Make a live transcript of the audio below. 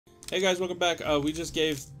Hey guys, welcome back. We just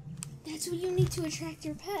gave... That's what you need to attract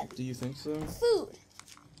your pet. Do you think so? Food.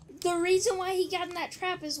 The reason why he got in that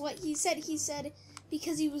trap is what he said. He said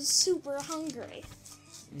because he was super hungry.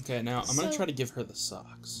 Okay, now I'm gonna try to give her the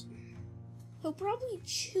socks. He'll probably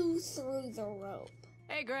chew through the rope.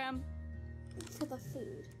 Hey, Graham. For the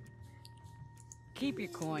food. Keep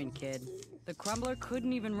your coin, kid. The Crumbler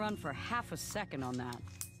couldn't even run for half a second on that.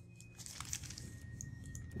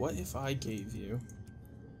 What if I gave you...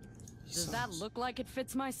 Does that look like it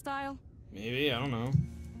fits my style? Maybe, I don't know.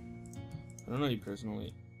 I don't know you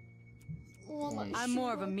personally. Well, I'm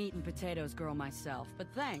more of a meat and potatoes girl myself, but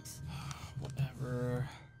thanks. Whatever.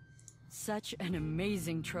 Such an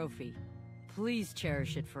amazing trophy. Please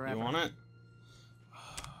cherish it forever. You want it?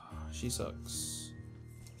 She sucks.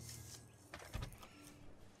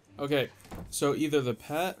 Okay, so either the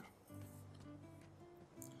pet...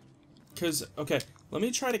 okay, let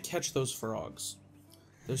me try to catch those frogs.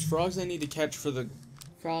 There's frogs I need to catch for the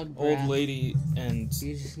frog old breath. lady, and...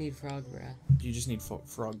 You just need frog breath. You just need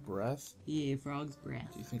frog breath? Yeah, frog's breath.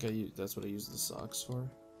 Do you think that's what I use the socks for?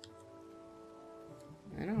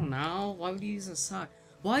 I don't know. Why would you use a sock?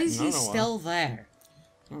 Why is he still there?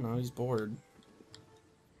 I don't know, he's bored.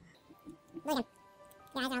 Look at him.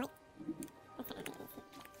 Yeah, I got it. Nope.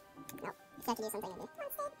 You have to do something with it.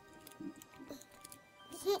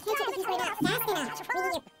 Can't take the piece right out fast enough. We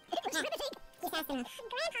need you. Yeah. He's fast enough.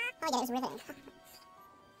 Grandpa! Oh, yeah, it was riveting.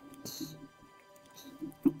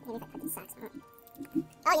 Maybe if I put these socks on.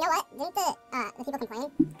 Oh, you know what? Didn't the people complain?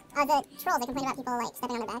 The trolls, they complained about people, like,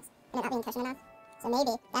 stepping on their backs and it not being cushioned enough. So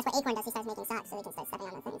maybe that's what Acorn does. He starts making socks so they can start stepping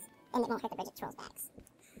on the things. And it won't hurt the Bridget trolls' backs.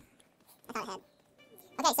 I thought it had.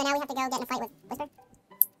 Okay, so now we have to go get in a fight with Whisper.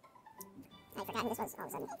 I forgot who this was all of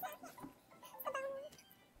a sudden.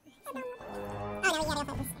 Oh, now we gotta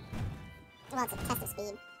go fight this. Well, it's a test of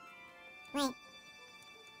speed. Wait.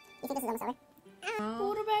 You think this is almost over?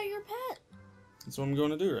 What about your pet? That's what I'm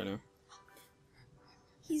going to do right now.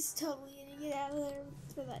 He's totally gonna get out of there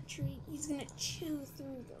for that treat. He's gonna chew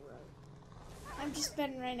through the rope. I'm just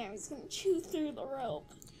betting right now he's gonna chew through the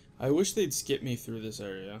rope. I wish they'd skip me through this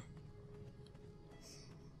area.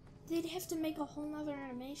 They'd have to make a whole nother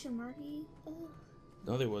animation, Marky. Ugh.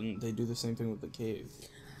 No, they wouldn't. They do the same thing with the cave.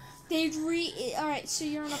 They'd alright, so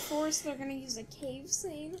you're in a forest, they're gonna use a cave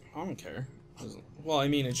scene? I don't care. Well, I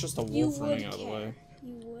mean, it's just a wolf running out of the way.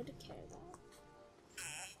 You would care, though.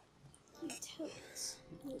 You totes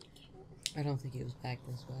would care. I don't think it was back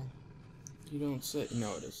this way. You don't say.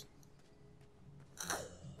 No, it is.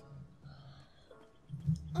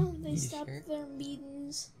 Oh, they stopped sure? their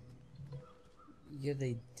meetings. Yeah,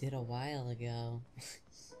 they did a while ago.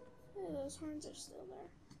 Yeah, those horns are still there.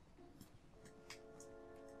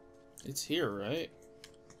 It's here, right?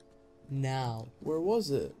 No. Where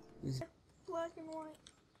was it? Black and white.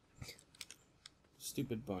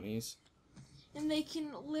 Stupid bunnies. And they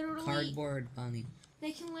can literally... Cardboard bunny.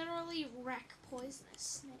 They can literally wreck poisonous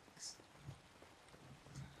snakes.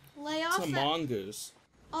 Lay off It's a mongoose.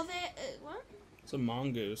 Oh, they... what? It's a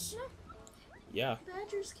mongoose. No. Yeah.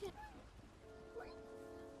 Badgers can't...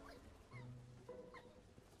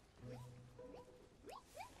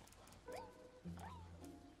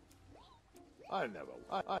 I never.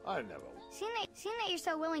 Seeing that you're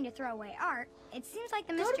so willing to throw away art, it seems like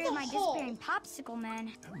the mystery of my disappearing popsicle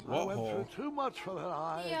man. What I went hole? through too much for that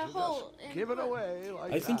eye Yeah, to hole. just give it away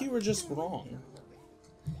like I think that. you were just wrong.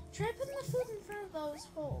 Try putting the food in front of those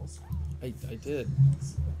holes. I did.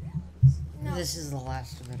 No. This is the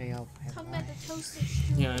last video. Talking about the toaster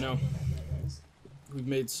strudel. Yeah, I know. We've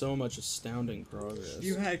made so much astounding progress.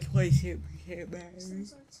 You had twice hit battery.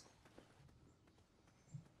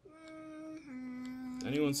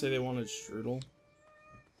 Anyone say they wanted strudel?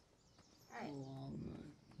 Alright.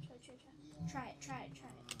 Try it.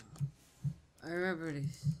 I remember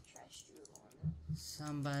this. Try strudel.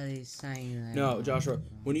 Somebody saying that. No, Joshua.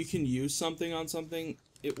 When you can use something on something,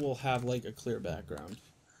 it will have like a clear background.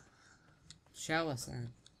 Show us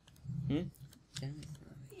then. Hmm? Show us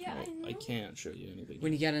then. Yeah, I know. I can't show you anything.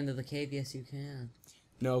 When you get into the cave, yes you can.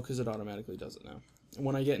 No, because it automatically does it now.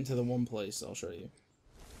 When I get into the one place, I'll show you.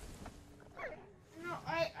 No,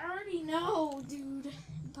 I already know, dude.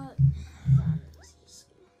 But let's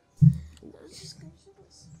just go to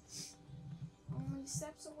this. Only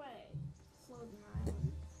steps away. Floating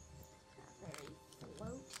island. Not very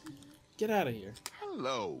floaty. Get out of here.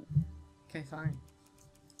 Hello. Okay, fine.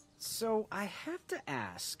 So, I have to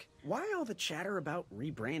ask, why all the chatter about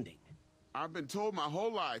rebranding? I've been told my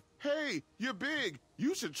whole life, hey, you're big.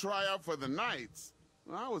 You should try out for the Knights.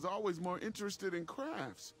 Well, I was always more interested in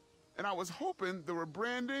crafts. And I was hoping the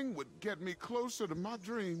rebranding would get me closer to my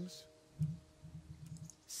dreams.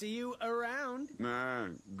 See you around. Nah,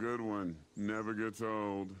 good one. Never gets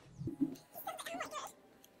old.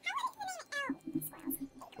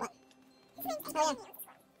 What? Oh, yeah.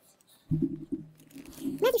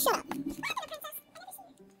 Matthew, shut up.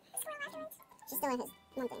 She's still in his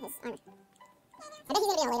armor. I bet he's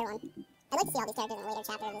gonna be in a later one. I'd like to see all these characters in a later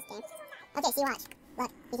chapter of this game. Okay, so you watch.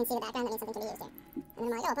 Look, you can see the background, that means something can be used here. And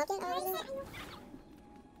then I'm like, oh, pumpkin? Oh, what is that?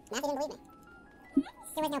 Matthew didn't believe me.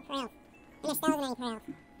 There was no pearl. And there still isn't any pearl.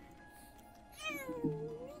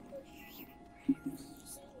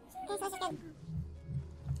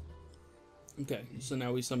 Okay, so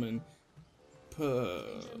now we summon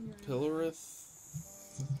Pillarith.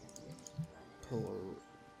 Pilar.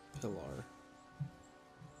 Pilar.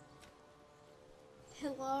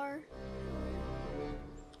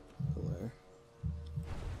 Pilar.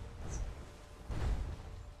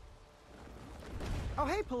 Oh,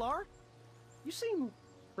 hey, Pilar. You seem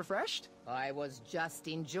refreshed. I was just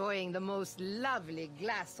enjoying the most lovely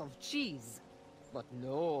glass of cheese. But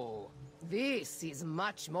no, this is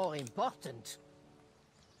much more important.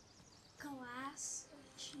 Glass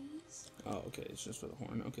of cheese? Oh, okay, it's just for the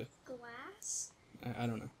horn. Okay. Glass? I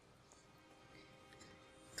don't know.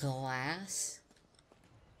 Glass?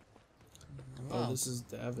 Oh, this is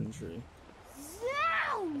Daventry.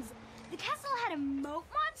 Zounds! The castle had a moat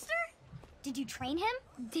monster? Did you train him?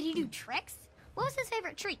 Did he do tricks? What was his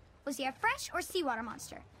favorite treat? Was he a fresh or seawater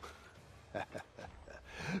monster?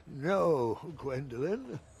 No,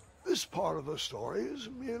 Gwendolyn. This part of the story is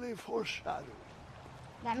merely foreshadowed.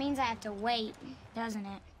 That means I have to wait, doesn't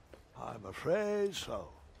it? I'm afraid so.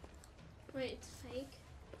 Wait, it's fake?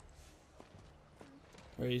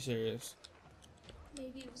 Are you serious?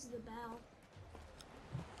 Maybe it was the bell.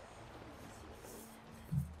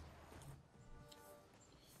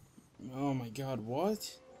 Oh my god,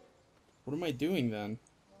 what? What am I doing then?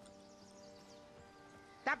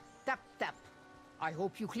 Tap, tap, tap. I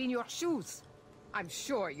hope you clean your shoes. I'm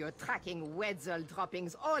sure you're tracking Wetzel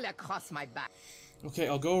droppings all across my back. Okay,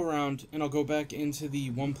 I'll go around and I'll go back into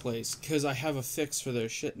the one place because I have a fix for their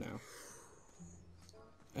shit now.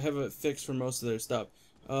 I have a fix for most of their stuff.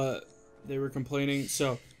 They were complaining,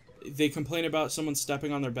 so they complain about someone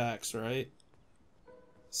stepping on their backs, right?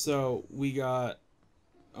 So we got,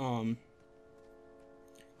 I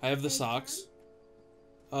have the socks.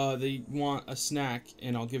 They want a snack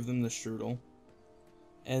and I'll give them the strudel.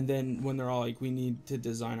 And then when they're all like, we need to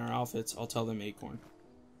design our outfits, I'll tell them acorn.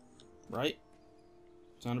 Right?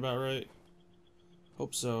 Sound about right?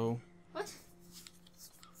 Hope so. What?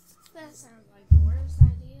 That sounds like the worst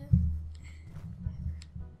idea.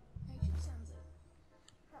 Actually, sounds like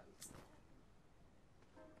probably it's not.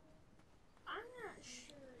 I'm not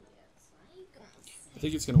sure yet. So I ain't gonna say. I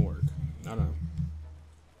think it's gonna work. I don't know.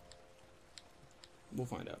 We'll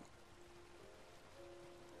find out.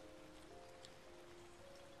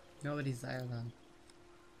 Nobody's there then.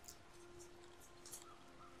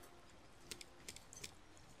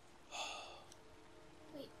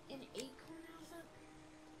 Wait, an acorn outfit?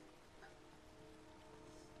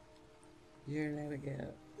 You're never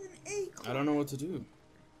get An acorn? I don't know what to do.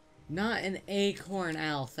 not an acorn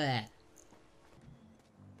outfit.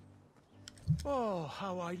 Oh,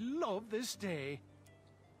 how I love this day.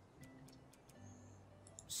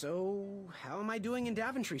 So, how am I doing in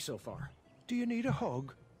Daventry so far? Do you need a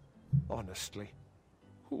hug? Honestly,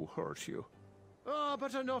 who hurt you? Ah,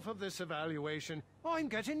 but enough of this evaluation. I'm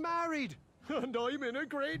getting married, and I'm in a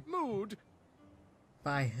great mood.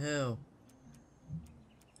 By who?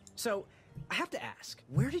 So, I have to ask,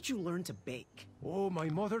 where did you learn to bake? Oh, my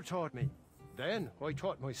mother taught me. Then I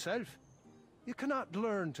taught myself. You cannot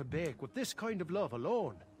learn to bake with this kind of love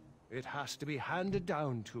alone. It has to be handed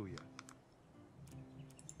down to you.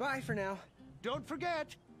 Bye for now. Don't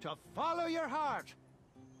forget to follow your heart.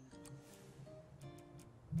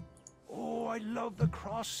 Oh, I love the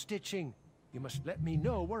cross-stitching. You must let me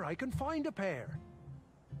know where I can find a pair.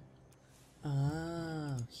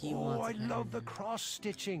 Oh, he wants I a love the pair.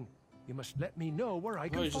 cross-stitching. You must let me know where I Oh,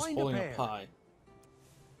 can he's just find a holding pair. a pie.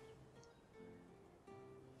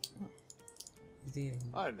 He's eating.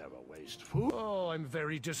 I never waste food. Oh, I'm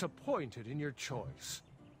very disappointed in your choice.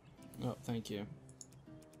 Oh, thank you.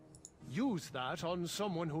 Use that on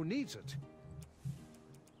someone who needs it.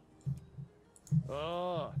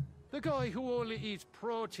 Ah, the guy who only eats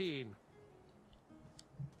protein.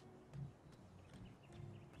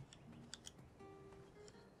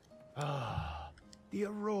 Ah, the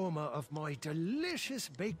aroma of my delicious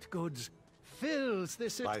baked goods fills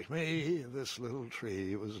this... Like me, this little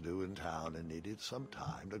tree was new in town and needed some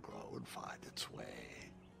time to grow and find its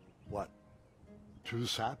way. What? Too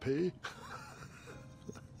sappy?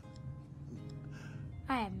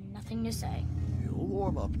 I have nothing to say. You'll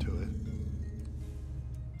warm up to it.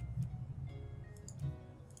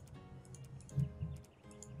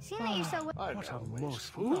 Seeing that you're so What a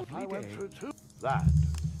most lovely I went day. through too. That.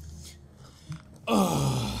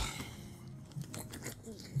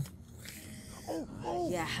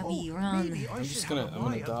 Yeah, Happy, run. Maybe I I'm should just have gonna- I'm gonna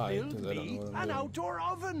Maya die, build 'cause I don't me know what I'm an doing. outdoor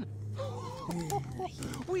oven.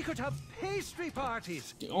 We could have pastry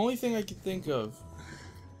parties. The only thing I could think of.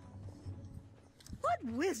 What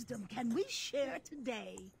wisdom can we share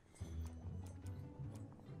today?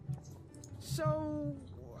 So,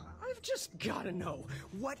 I've just gotta know,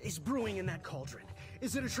 what is brewing in that cauldron?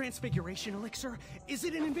 Is it a transfiguration elixir? Is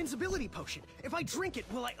it an invincibility potion? If I drink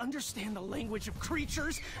it, will I understand the language of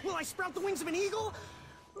creatures? Will I sprout the wings of an eagle?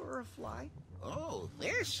 Or a fly? Oh,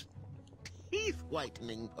 this? Teeth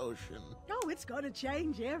whitening potion. Oh, it's gonna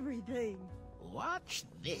change everything. Watch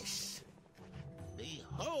this.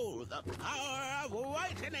 Behold the power of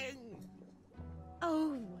whitening.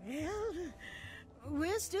 Oh, well,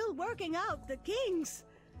 we're still working out the kinks.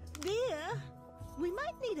 Dear, we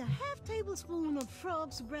might need a half-tablespoon of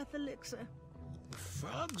frog's breath elixir.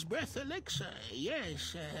 Frog's breath elixir,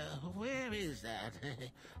 yes. Where is that?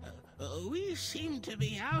 We seem to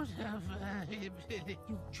be out of...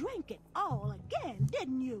 You drank it all again,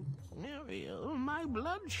 didn't you? Muriel, my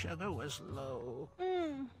blood sugar was low.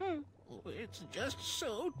 Mm-hmm. It's just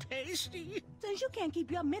so tasty. Since you can't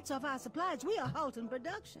keep your mitts off our supplies, we are halting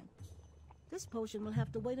production. This potion will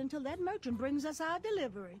have to wait until that merchant brings us our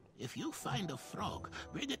delivery. If you find a frog,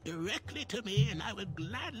 bring it directly to me and I will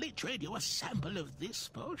gladly trade you a sample of this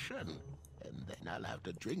potion. And then I'll have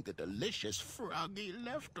to drink the delicious froggy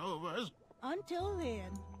leftovers. Until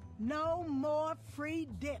then, no more free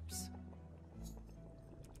dips.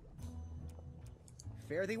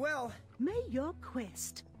 Fare thee well. May your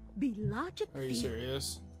quest be logic. Are you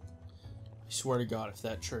serious? I swear to God, if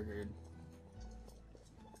that triggered.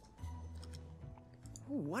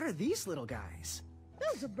 Ooh, what are these little guys?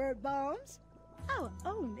 Those are bird bombs. Our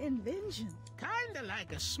own invention. Kinda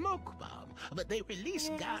like a smoke bomb, but they release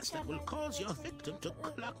gas that will cause your victim to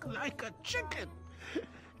cluck like a chicken.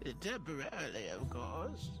 Temporarily, of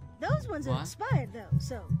course. Those ones are expired, though,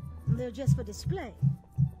 so they're just for display.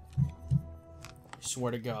 I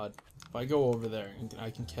swear to God, if I go over there and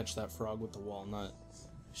I can catch that frog with the walnut,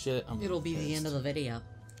 shit, I'm It'll be the pissed. end of the video.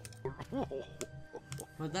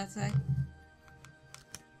 What'd that say?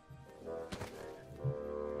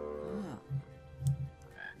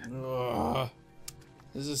 Ugh,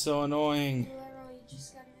 this is so annoying.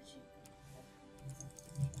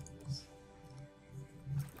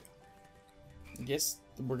 I guess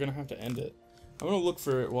we're gonna have to end it. I'm gonna look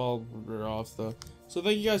for it while we're off though. So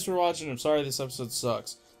thank you guys for watching. I'm sorry this episode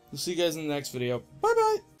sucks. We'll see you guys in the next video. Bye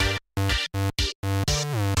bye!